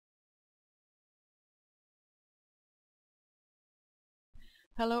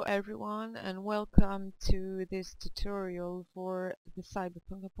Hello everyone and welcome to this tutorial for the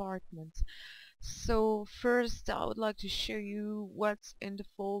Cyberpunk apartment. So first I would like to show you what's in the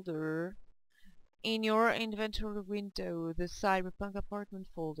folder. In your inventory window, the Cyberpunk apartment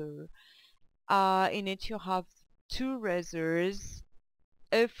folder. In it you have two razors,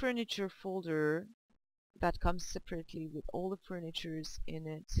 a furniture folder that comes separately with all the furnitures in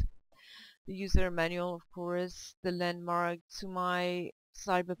it. The user manual, of course, the landmark to my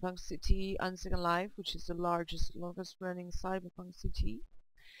Cyberpunk city on Second Life, which is the longest running Cyberpunk city,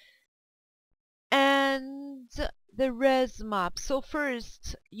 and the REZMAP. So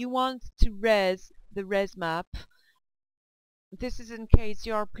first you want to res the REZMAP. This is in case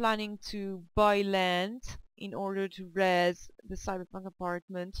you are planning to buy land in order to res the Cyberpunk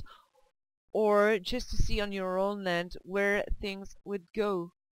apartment, or just to see on your own land where things would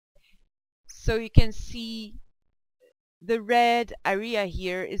go. So you can see the red area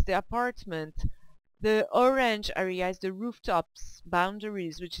here is the apartment. The orange area is the rooftops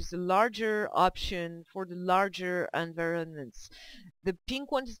boundaries, which is a larger option for the larger environments. The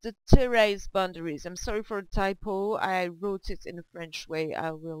pink one is the terrace boundaries. I'm sorry for the typo. I wrote it in a French way. I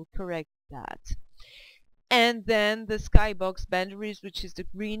will correct that. And then the skybox boundaries, which is the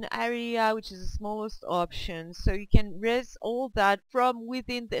green area, which is the smallest option. So you can res all that from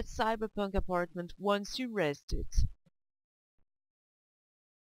within the Cyberpunk apartment once you rest it.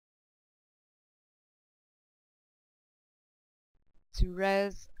 To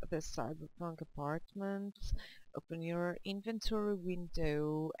res the Cyberpunk apartment, open your inventory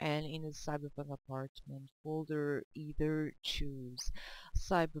window and in the Cyberpunk apartment folder either choose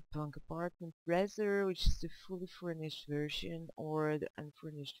Cyberpunk apartment reser, which is the fully furnished version, or the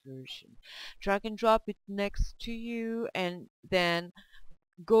unfurnished version. Drag and drop it next to you and then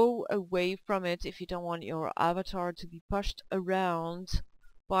go away from it if you don't want your avatar to be pushed around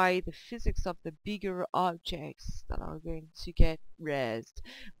by the physics of the bigger objects that are going to get resed.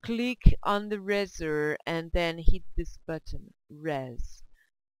 Click on the reser and then hit this button, res.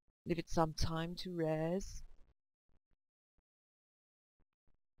 Leave it some time to res.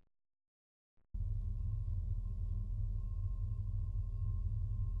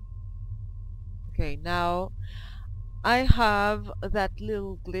 Okay, now I have that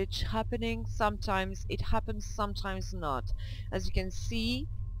little glitch happening. Sometimes it happens, sometimes not. As you can see,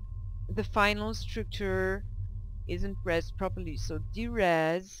 the final structure isn't resed properly, so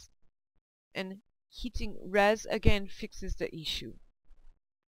deres and hitting res again fixes the issue.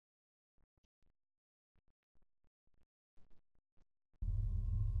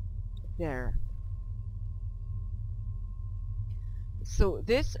 There. So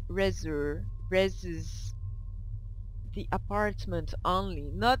this reser reses the apartment only,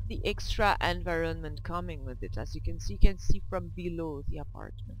 not the extra environment coming with it. As you can see from below the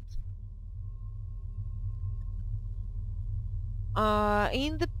apartment.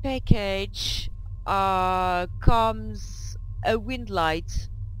 In the package comes a wind light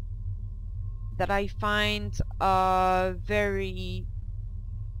that I find very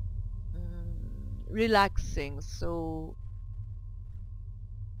relaxing. So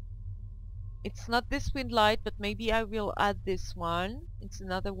it's not this wind light, but maybe I will add this one. It's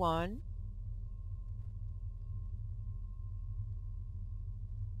another one.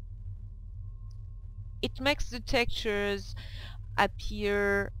 It makes the textures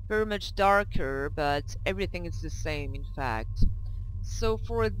appear very much darker, but everything is the same in fact. So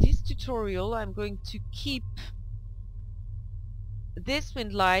for this tutorial I'm going to keep this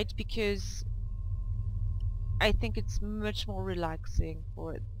wind light because I think it's much more relaxing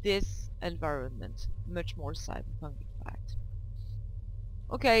for this environment, much more cyberpunk in fact.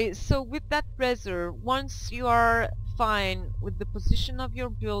 Okay, so with that reser, once you are fine with the position of your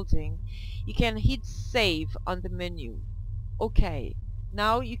building, you can hit save on the menu. Okay,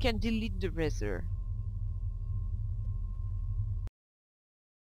 now you can delete the reser.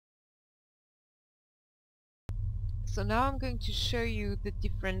 So now I'm going to show you the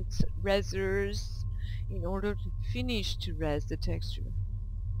different resers in order to finish to res the texture.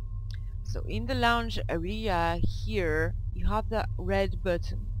 So in the lounge area here you have the red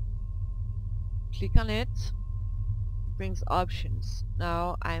button. Click on it, it brings options.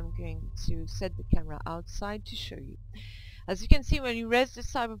 Now I'm going to set the camera outside to show you. As you can see, when you res the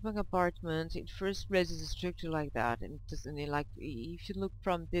cyberpunk apartment, it first reses a structure like that, and it doesn't like, if you look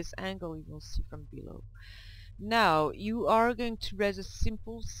from this angle you will see from below. Now you are going to res a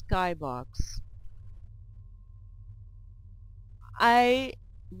simple skybox. I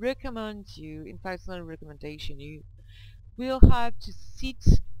recommend you, in fact it's not a recommendation, you will have to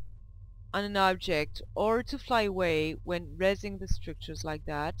sit on an object or to fly away when resing the structures like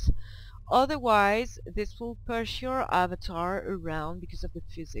that. Otherwise, this will push your avatar around because of the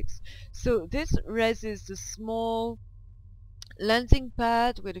physics. So this reses the small landing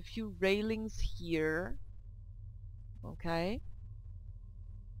pad with a few railings here. Okay.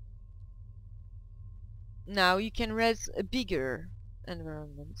 Now you can res a bigger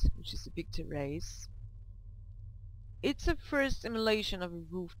environment, which is a big terrace. It's a first emulation of a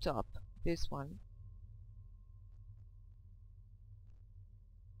rooftop, this one.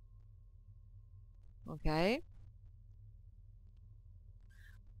 Okay.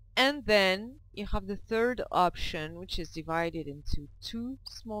 And then you have the third option, which is divided into two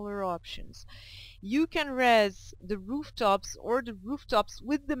smaller options. You can res the rooftops or the rooftops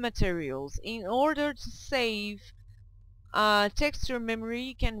with the materials. In order to save texture memory,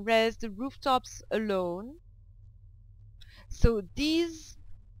 you can res the rooftops alone. So these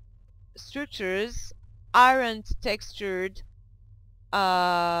structures aren't textured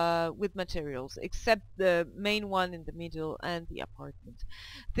with materials, except the main one in the middle and the apartment.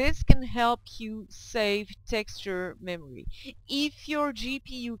 This can help you save texture memory. If your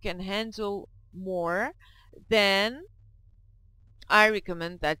GPU can handle more, then I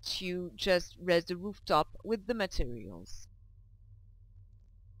recommend that you just res the rooftop with the materials,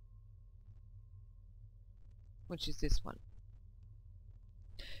 which is this one.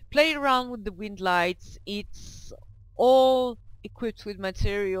 Play around with the wind lights. It's all equipped with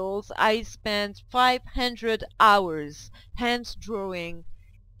materials. I spent 500 hours hand drawing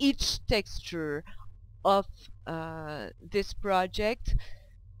each texture of this project,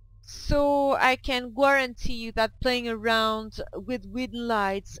 so I can guarantee you that playing around with wind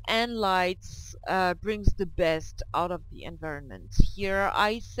lights and lights brings the best out of the environment. Here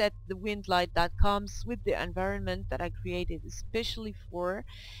I set the wind light that comes with the environment that I created especially for.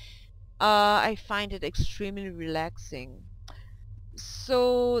 I find it extremely relaxing.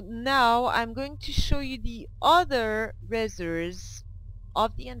 So now I'm going to show you the other resers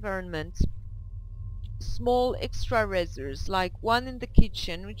of the environment, small extra resers, like one in the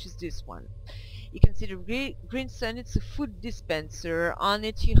kitchen, which is this one. You can see the green sun. It's a food dispenser. On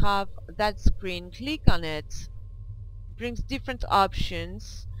it you have that screen. Click on it. It brings different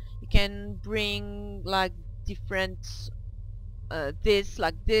options. You can bring like different this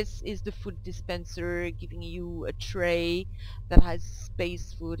is the food dispenser, giving you a tray that has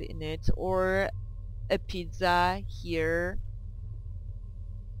space food in it, or a pizza here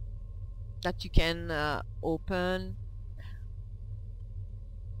that you can open,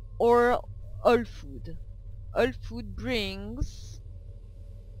 or all food. All food brings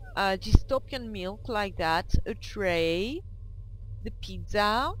dystopian milk like that, a tray, the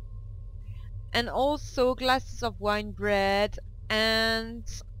pizza, and also glasses of wine, bread, and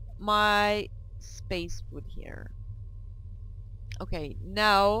my space food here. Okay,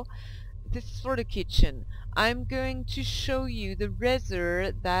 now this is for the kitchen. I'm going to show you the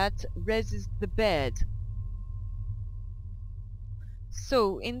reser that reses the bed.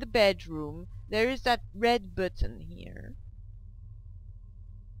 So in the bedroom there is that red button here.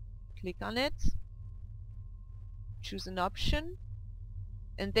 Click on it, choose an option,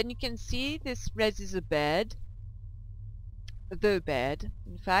 and then you can see this reses a bed. The bed,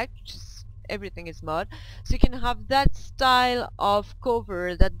 in fact, just everything is mud. So you can have that style of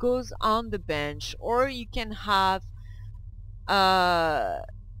cover that goes on the bench, or you can have the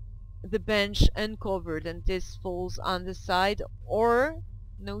bench uncovered and this falls on the side, or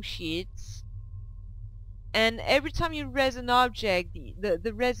no sheets. And every time you res an object,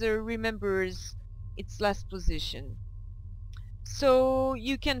 the reser remembers its last position. So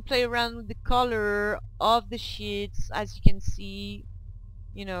you can play around with the color of the sheets, as you can see,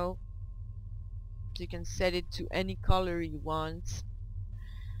 you know, so you can set it to any color you want.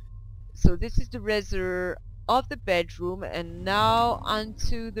 So this is the reser of the bedroom, and now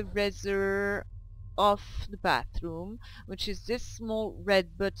onto the reser of the bathroom, which is this small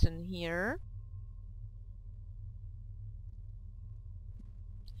red button here.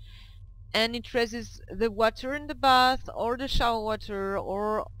 And it reses the water in the bath, or the shower water,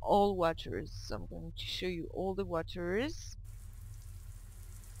 or all waters. So I'm going to show you all the waters.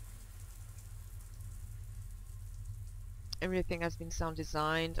 Everything has been sound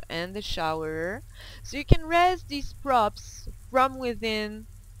designed, and the shower. So you can res these props from within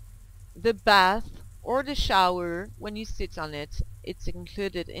the bath or the shower when you sit on it. It's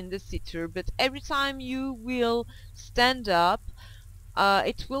included in the sitter, but every time you will stand up,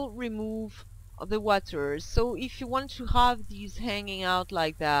 it will remove the water. So if you want to have these hanging out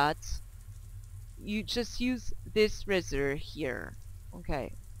like that, you just use this reser here.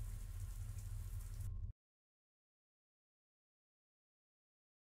 Okay.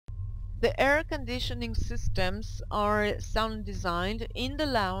 The air conditioning systems are sound designed in the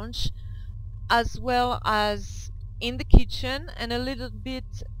lounge as well as in the kitchen and a little bit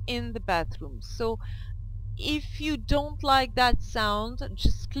in the bathroom. So if you don't like that sound,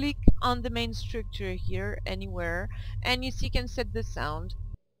 just click on the main structure here anywhere, and you see you can set the sound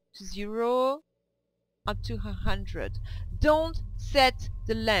to 0 up to 100. Don't set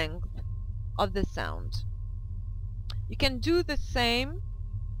the length of the sound. You can do the same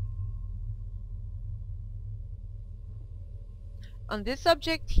on this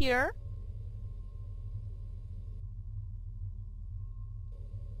object here.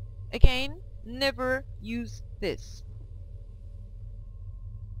 Again, never use this.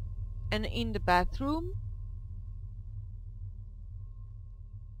 And in the bathroom,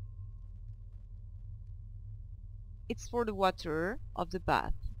 it's for the water of the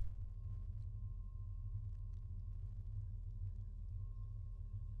bath.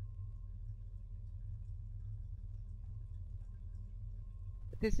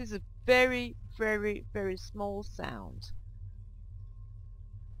 This is a very, very, very small sound.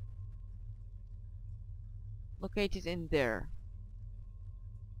 Located in there.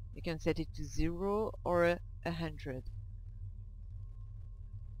 You can set it to 0 or 100.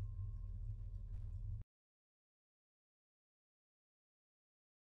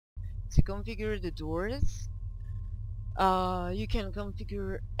 To configure the doors, you can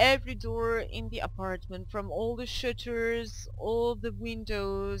configure every door in the apartment, from all the shutters, all the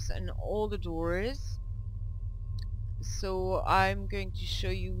windows, and all the doors. So I'm going to show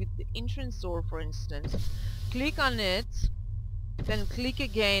you with the entrance door, for instance. Click on it, then click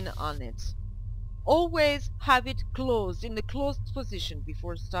again on it. Always have it closed, in the closed position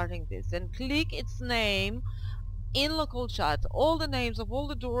before starting this, and click its name in local chat. All the names of all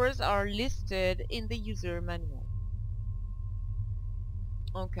the doors are listed in the user manual.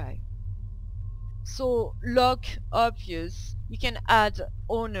 Okay. So lock obvious. You can add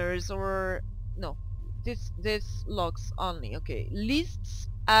owners or no. This locks only. Okay. Lists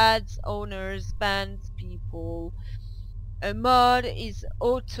adds owners, bans people. A mod is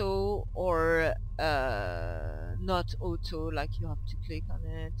auto or not auto, like you have to click on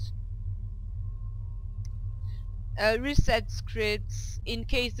it. Reset scripts in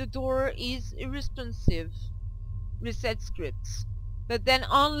case the door is irresponsive. Reset scripts. But then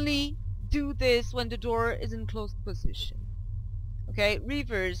only do this when the door is in closed position. Okay,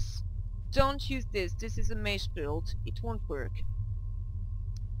 reverse. Don't use this. This is a mesh build. It won't work.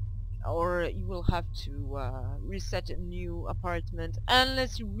 Or you will have to reset a new apartment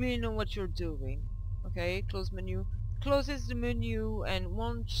unless you really know what you're doing. Okay, close menu. Closes the menu and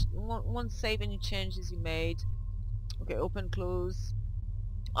won't save any changes you made. Okay, open, close.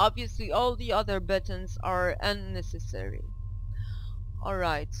 Obviously all the other buttons are unnecessary.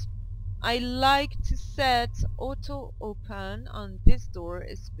 Alright, I like to set auto open on this door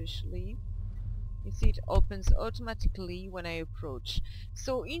especially. You see it opens automatically when I approach.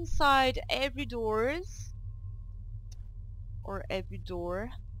 So inside every doors or every door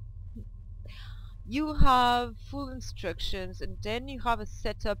you have full instructions, and then you have a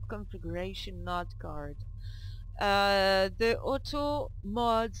setup configuration node card. The auto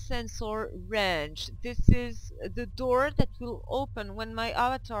mod sensor range. This is the door that will open when my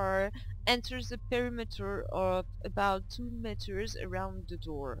avatar enters a perimeter of about 2 meters around the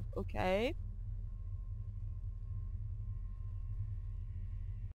door. Okay?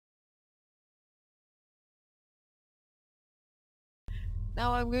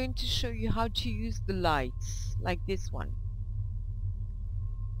 Now I'm going to show you how to use the lights, like this one.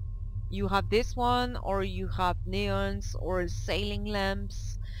 You have this one, or you have neons or sailing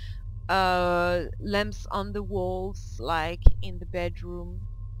lamps, lamps on the walls like in the bedroom.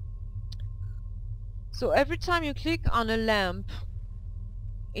 So every time you click on a lamp,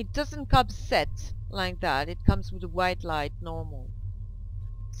 it doesn't come set like that, it comes with a white light normal.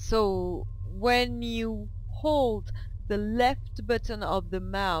 So when you hold the left button of the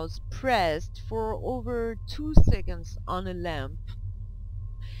mouse pressed for over 2 seconds on a lamp,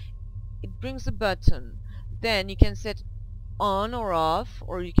 it brings a button. Then you can set on or off,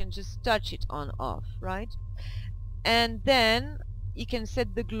 or you can just touch it on off, right? And then you can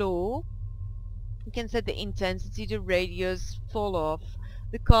set the glow, you can set the intensity, the radius, fall off,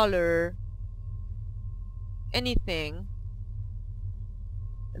 the color, anything.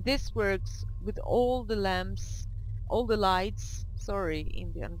 This works with all the lamps, all the lights,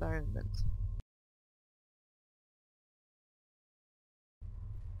 in the environment.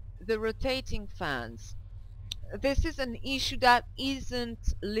 The rotating fans. This is an issue that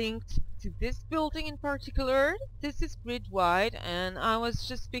isn't linked to this building in particular. This is grid wide, and I was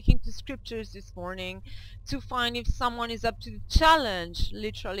just speaking to scripters this morning to find if someone is up to the challenge,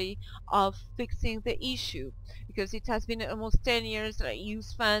 literally, of fixing the issue, because it has been almost 10 years that I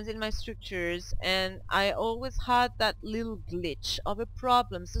use fans in my structures, and I always had that little glitch of a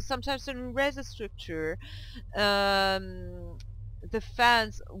problem. So sometimes when we raise a structure, the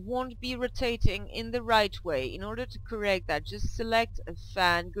fans won't be rotating in the right way. In order to correct that, just select a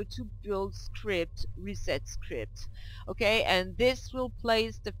fan, go to build script, reset script, okay, and this will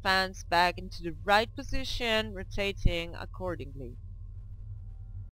place the fans back into the right position, rotating accordingly.